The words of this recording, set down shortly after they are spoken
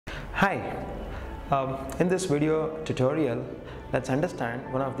Hi, in this video tutorial, let's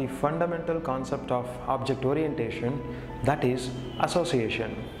understand one of the fundamental concept of object orientation, that is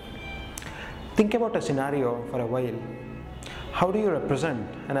association. Think about a scenario for a while. How do you represent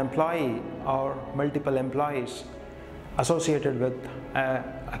an employee or multiple employees associated with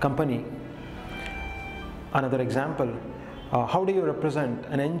a company? Another example, how do you represent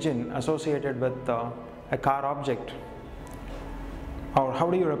an engine associated with a car object? Or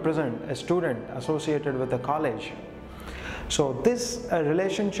how do you represent a student associated with a college? So this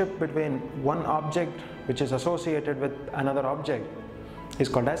relationship between one object which is associated with another object is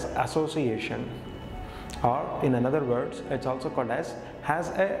called as association, or in other words it's also called as has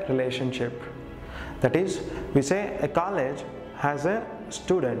a relationship. That is, we say a college has a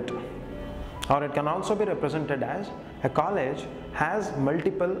student, or it can also be represented as a college has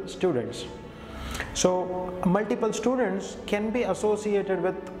multiple students. So multiple students can be associated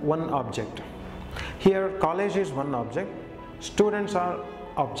with one object. Here college is one object, students are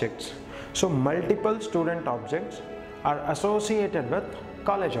objects. So multiple student objects are associated with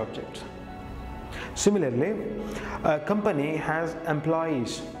college objects. Similarly, a company has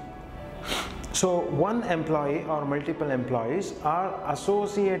employees. So one employee or multiple employees are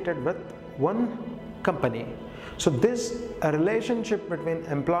associated with one company. So this relationship between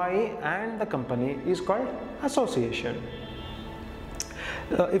employee and the company is called association.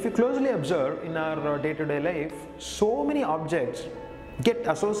 If you closely observe in our day-to-day life, so many objects get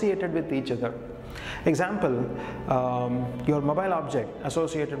associated with each other. Example, your mobile object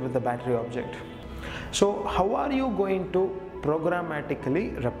associated with the battery object. So how are you going to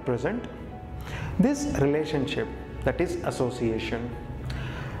programmatically represent this relationship, that is association?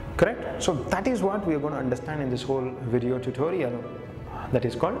 Correct? So that is what we are going to understand in this whole video tutorial, that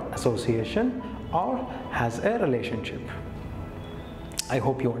is called association or has a relationship. I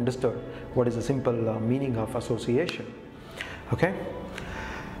hope you understood what is the simple meaning of association. Okay?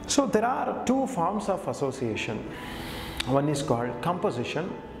 So there are two forms of association. One is called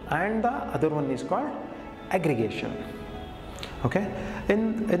composition and the other one is called aggregation. Okay?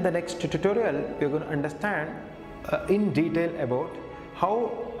 In the next tutorial we are going to understand in detail about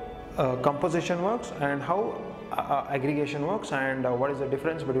how composition works and how aggregation works, and what is the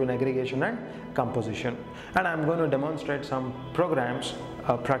difference between aggregation and composition. And I am going to demonstrate some programs,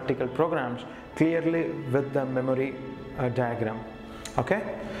 practical programs, clearly with the memory diagram.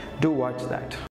 Okay, do watch that.